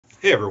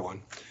Hey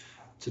everyone.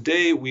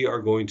 Today we are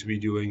going to be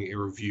doing a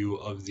review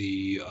of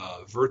the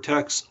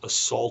Vertx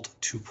Assault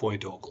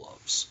 2.0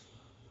 gloves.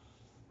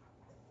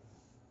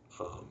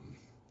 Um,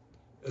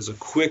 as a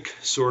quick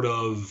sort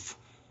of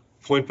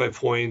point by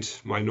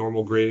point, my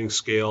normal grading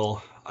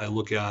scale, I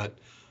look at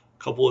a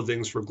couple of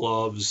things for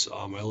gloves.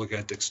 I look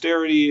at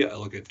dexterity, I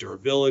look at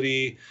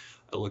durability,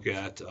 I look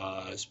at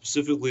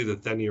specifically the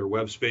thin-ear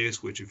web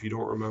space, which if you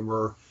don't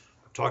remember,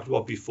 I've talked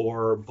about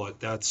before,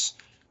 but that's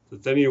the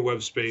thin-ear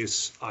web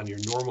space on your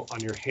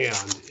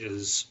hand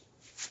is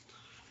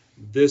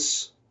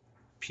this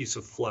piece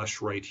of flesh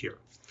right here.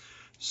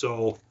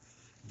 So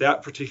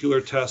that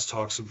particular test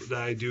talks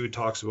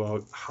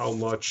about how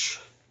much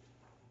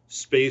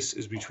space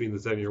is between the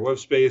thin-ear web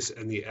space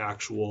and the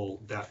actual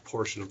that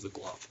portion of the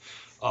glove.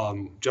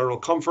 General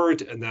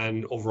comfort and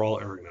then overall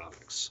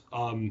ergonomics.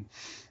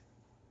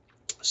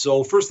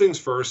 So first things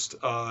first, these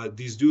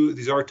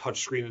are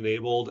touchscreen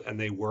enabled and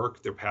they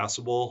work. They're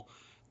passable.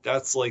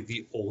 That's like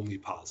the only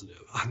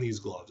positive on these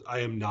gloves. I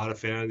am not a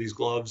fan of these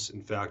gloves.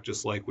 In fact,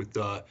 just like with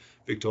the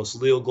Vertx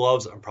Leo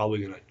gloves, I'm probably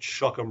going to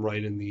chuck them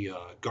right in the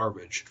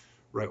garbage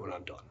right when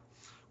I'm done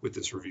with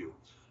this review.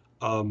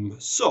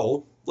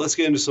 So let's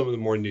get into some of the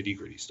more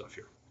nitty-gritty stuff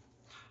here.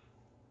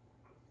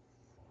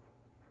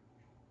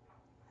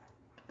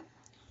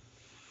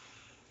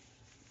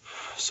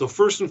 So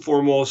first and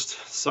foremost,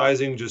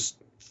 sizing just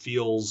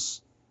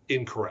feels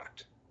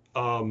incorrect.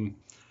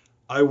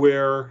 I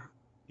wear,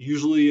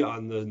 usually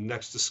on the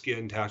next to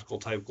skin tactical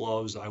type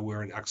gloves, I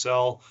wear an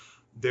XL.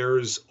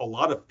 There's a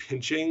lot of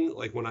pinching,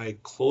 like when I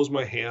close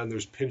my hand,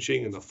 there's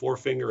pinching in the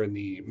forefinger and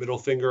the middle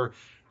finger,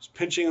 there's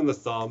pinching in the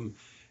thumb,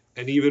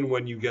 and even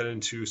when you get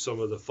into some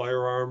of the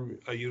firearm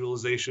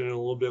utilization in a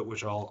little bit,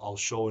 which I'll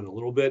show in a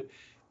little bit,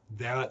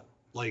 that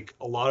like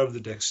a lot of the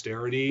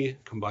dexterity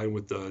combined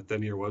with the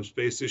thin-ear web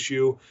space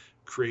issue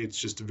creates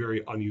just a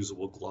very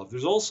unusable glove.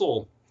 There's also, I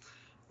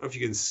don't know if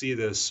you can see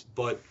this,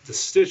 but the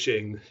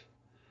stitching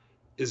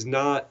is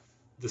not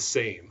the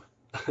same.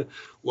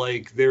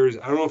 Like I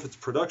don't know if it's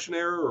production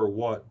error or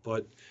what,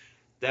 but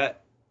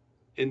that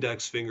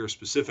index finger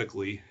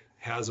specifically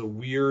has a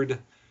weird,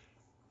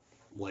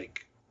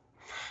 like,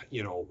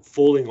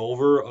 folding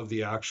over of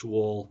the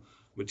actual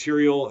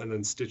material and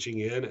then stitching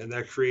in, and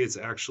that creates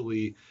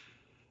actually,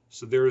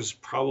 so there's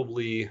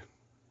probably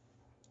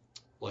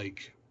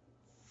like,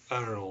 I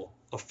don't know,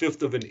 a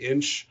fifth of an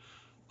inch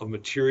of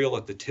material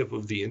at the tip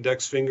of the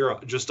index finger,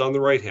 just on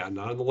the right hand,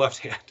 not on the left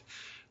hand,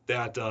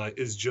 that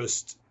is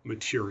just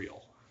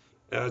material.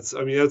 That's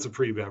a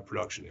pretty bad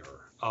production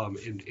error,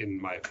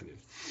 in my opinion.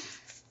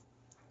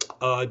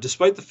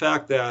 Despite the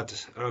fact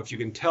that, I don't know if you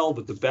can tell,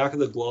 but the back of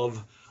the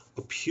glove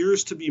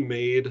appears to be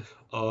made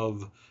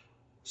of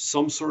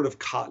some sort of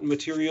cotton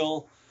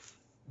material.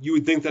 You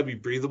would think that'd be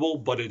breathable,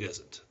 but it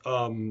isn't.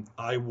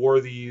 I wore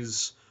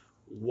these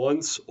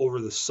once over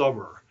the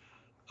summer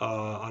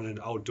on an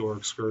outdoor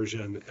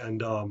excursion,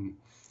 and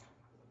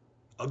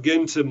I'll get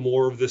into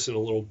more of this in a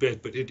little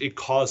bit, but it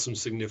caused some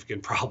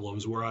significant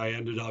problems where I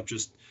ended up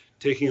just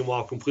taking them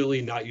off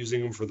completely, not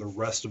using them for the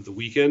rest of the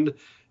weekend,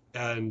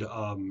 and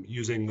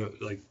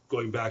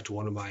going back to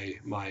one of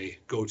my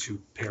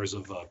go-to pairs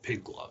of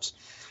pig gloves.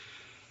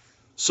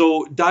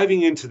 So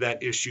diving into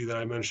that issue that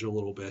I mentioned a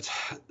little bit,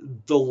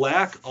 the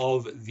lack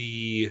of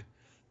the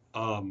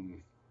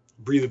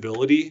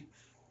breathability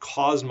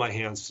caused my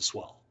hands to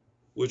swell,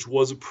 which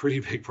was a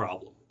pretty big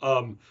problem.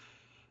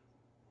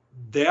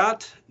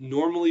 That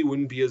normally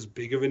wouldn't be as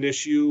big of an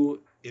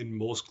issue in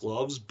most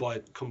gloves,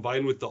 but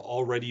combined with the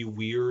already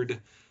weird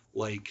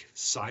like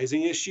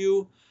sizing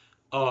issue,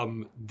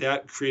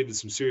 that created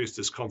some serious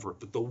discomfort.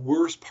 But the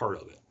worst part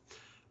of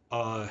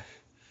it,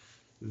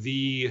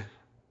 the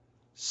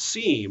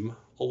seam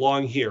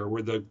along here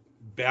where the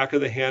back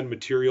of the hand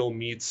material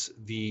meets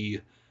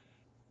the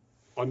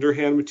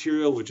underhand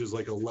material, which is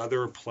like a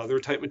leather pleather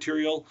type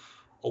material,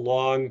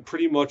 along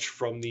pretty much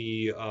from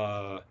the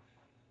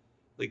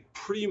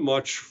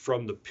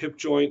pip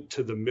joint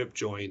to the mip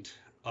joint,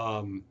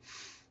 and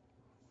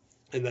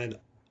then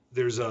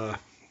there's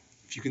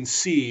if you can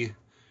see,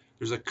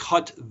 there's a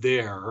cut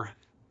there.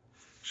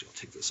 Actually, I'll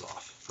take this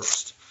off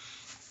first.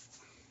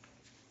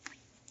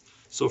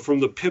 So from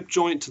the pip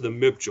joint to the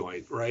mip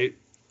joint, right,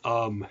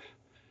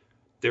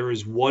 there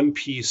is one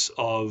piece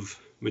of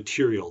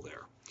material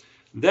there.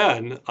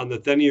 Then on the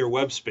thin-ear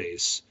web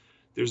space,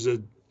 there's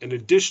an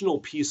additional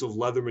piece of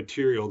leather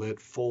material that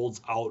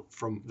folds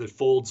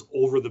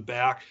over the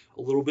back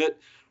a little bit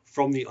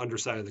from the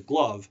underside of the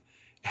glove.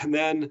 And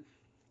then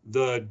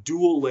the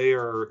dual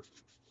layer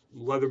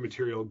leather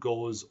material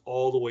goes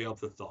all the way up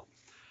the thumb.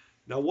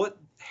 Now what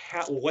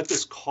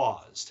this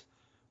caused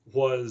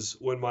was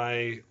when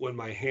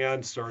my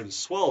hand started to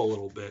swell a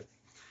little bit,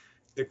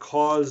 it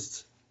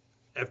caused,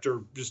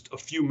 after just a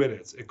few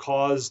minutes, it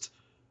caused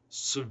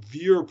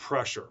severe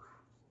pressure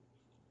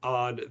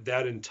on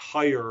that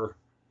entire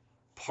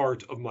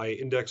part of my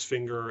index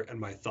finger and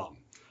my thumb.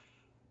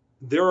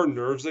 There are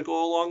nerves that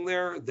go along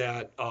there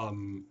that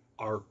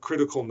are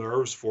critical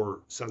nerves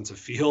for sense of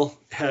feel.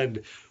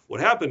 And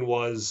what happened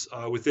was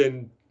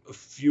within a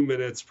few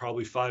minutes,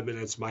 probably 5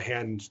 minutes, my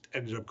hand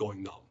ended up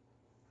going numb.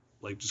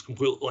 Like just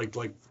completely,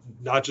 like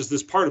not just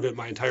this part of it,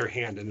 my entire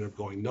hand ended up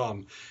going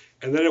numb.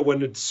 And then it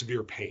went into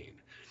severe pain.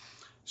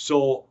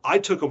 So I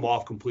took them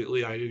off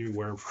completely. I didn't even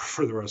wear them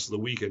for the rest of the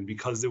weekend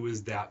because it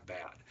was that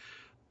bad.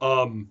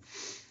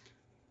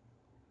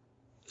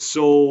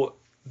 So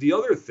the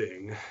other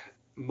thing,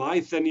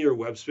 my thin-ear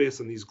web space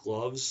on these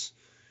gloves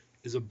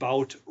is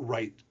about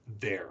right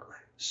there.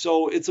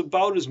 So it's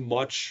about as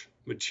much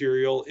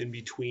material in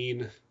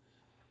between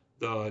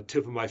the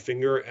tip of my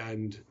finger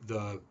and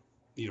the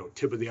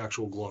tip of the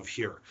actual glove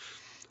here.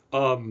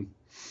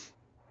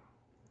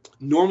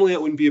 Normally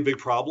that wouldn't be a big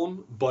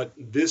problem, but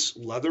this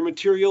leather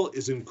material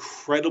is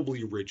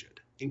incredibly rigid.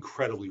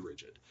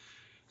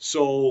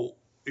 So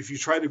if you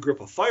try to grip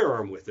a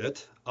firearm with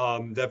it,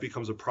 that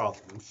becomes a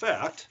problem. In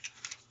fact,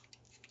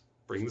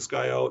 bring this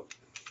guy out,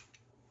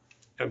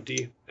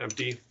 empty.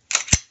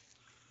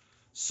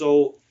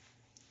 So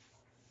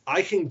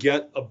I can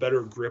get a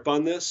better grip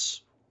on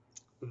this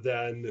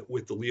than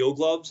with the Leo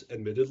gloves,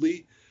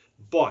 admittedly,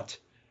 but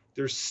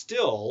there's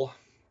still,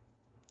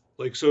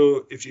 like,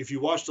 so if you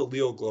watch the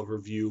Leo glove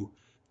review,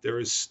 there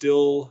is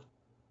still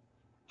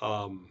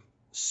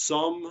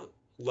some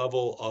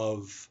level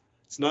of,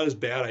 it's not as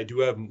bad. I do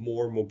have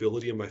more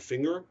mobility in my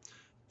finger,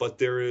 but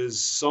there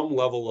is some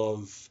level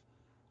of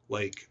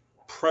like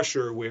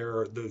pressure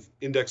where the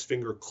index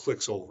finger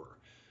clicks over.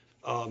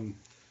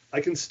 I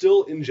can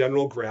still in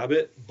general grab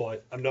it,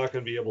 but I'm not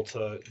going to be able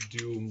to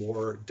do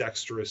more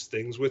dexterous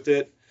things with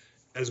it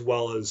as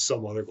well as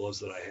some other gloves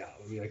that I have.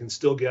 I mean, I can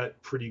still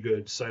get pretty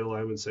good sight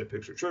alignment, sight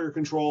picture trigger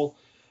control,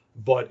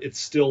 but it's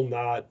still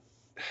not,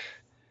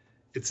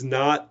 it's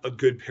not a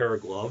good pair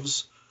of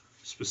gloves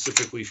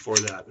specifically for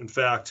that. In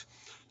fact,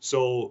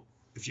 so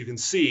if you can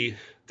see,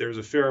 there's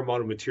a fair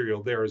amount of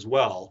material there as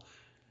well.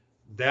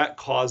 That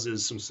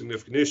causes some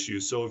significant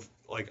issues. So if,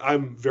 like,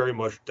 I'm very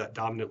much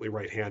dominantly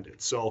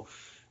right-handed. So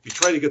if you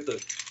try to get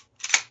the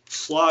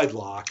slide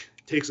lock,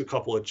 it takes a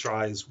couple of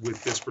tries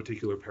with this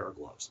particular pair of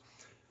gloves.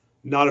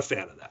 Not a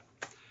fan of that.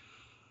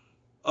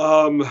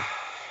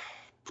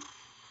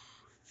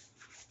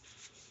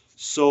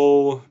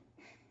 So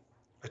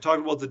I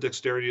talked about the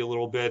dexterity a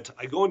little bit.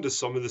 I go into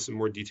some of this in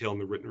more detail in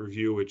the written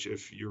review, which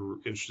if you're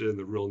interested in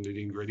the real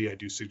nitty gritty, I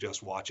do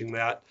suggest watching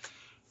that.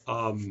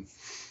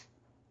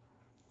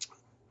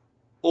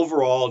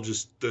 Overall,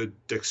 just the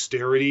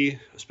dexterity,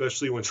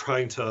 especially when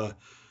trying to,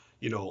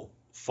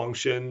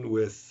 function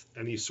with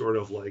any sort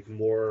of like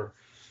more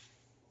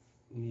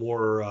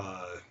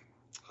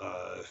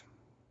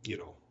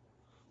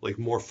like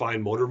more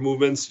fine motor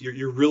movements,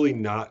 you're really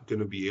not going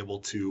to be able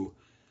to,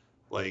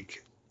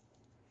 like,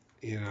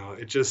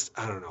 it just,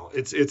 I don't know.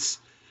 It's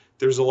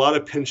there's a lot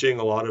of pinching,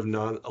 a lot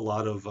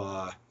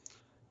of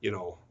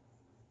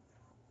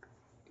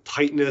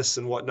tightness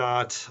and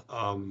whatnot.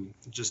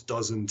 It just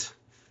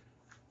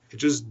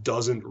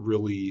doesn't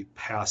really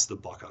pass the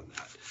buck on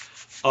that.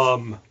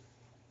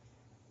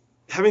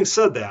 Having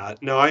said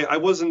that, now I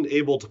wasn't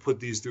able to put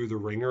these through the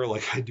ringer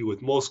like I do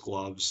with most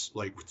gloves,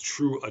 like with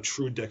a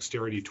true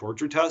dexterity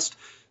torture test,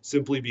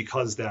 simply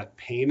because that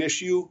pain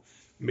issue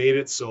made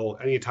it so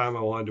anytime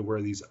I wanted to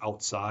wear these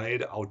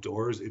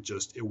outdoors,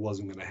 it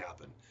wasn't going to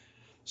happen.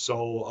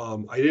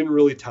 So I didn't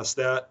really test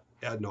that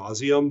ad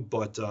nauseum,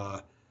 but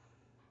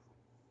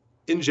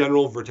in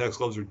general, Vertx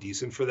gloves are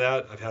decent for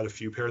that. I've had a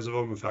few pairs of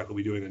them. In fact, I'll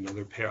be doing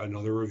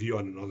another review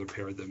on another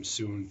pair of them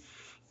soon.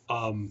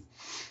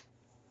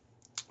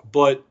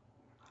 But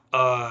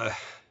all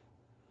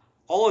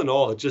in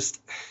all, it just,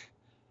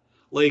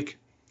 like,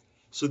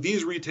 so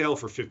these retail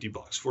for $50,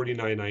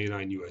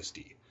 $49.99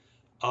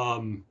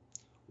 USD.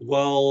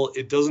 Well,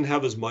 it doesn't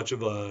have as much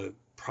of a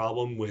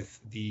problem with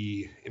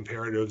the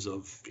imperatives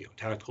of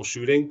tactical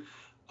shooting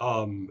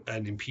and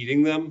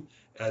impeding them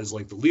as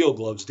like the Leo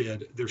gloves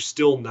did. They're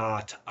still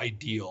not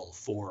ideal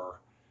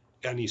for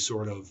any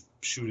sort of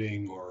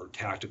shooting or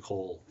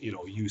tactical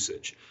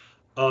usage.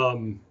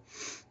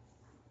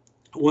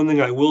 One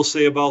thing I will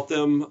say about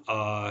them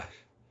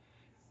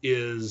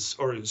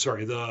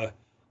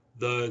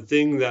the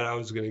thing that I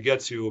was going to get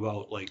to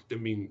about, like, I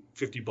mean,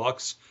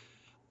 $50,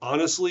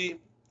 honestly,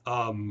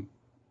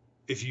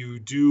 if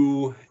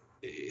you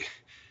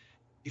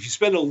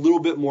spend a little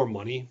bit more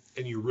money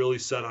and you're really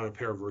set on a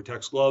pair of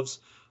Vertx gloves,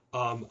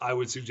 I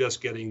would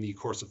suggest getting the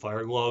Corsa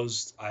Fire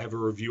gloves. I have a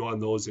review on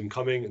those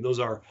incoming, and those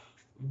are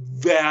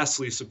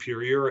vastly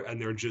superior,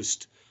 and they're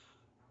just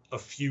a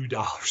few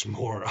dollars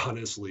more,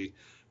 honestly,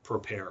 per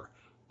pair.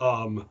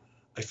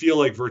 I feel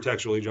like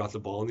Vertx really dropped the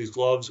ball in these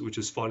gloves, which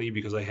is funny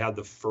because I had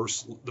the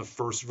first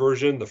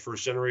version, the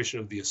first generation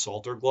of the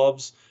Assaulter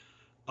gloves,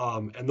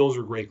 and those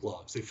were great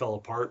gloves. They fell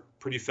apart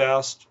pretty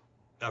fast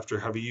after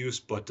heavy use,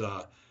 but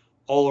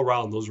all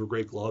around those were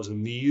great gloves.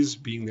 And these,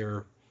 being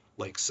their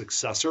like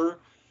successor,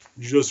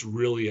 just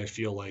really, I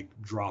feel like,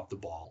 dropped the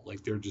ball.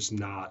 Like, they're just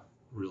not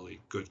really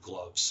good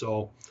gloves.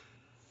 So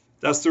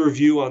that's the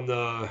review on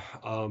the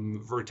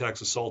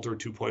Vertx Assaulter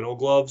 2.0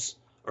 gloves,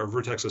 or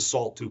Vertx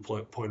Assault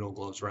 2.0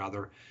 gloves,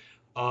 rather.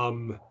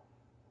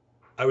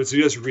 I I would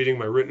suggest reading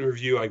my written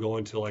review. I go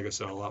into, like I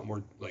said, a lot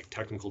more like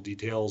technical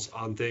details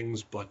on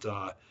things, but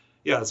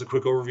yeah, that's a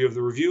quick overview of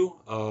the review.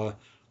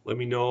 Let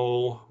me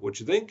know what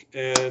you think,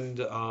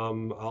 and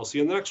I'll see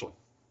you in the next one.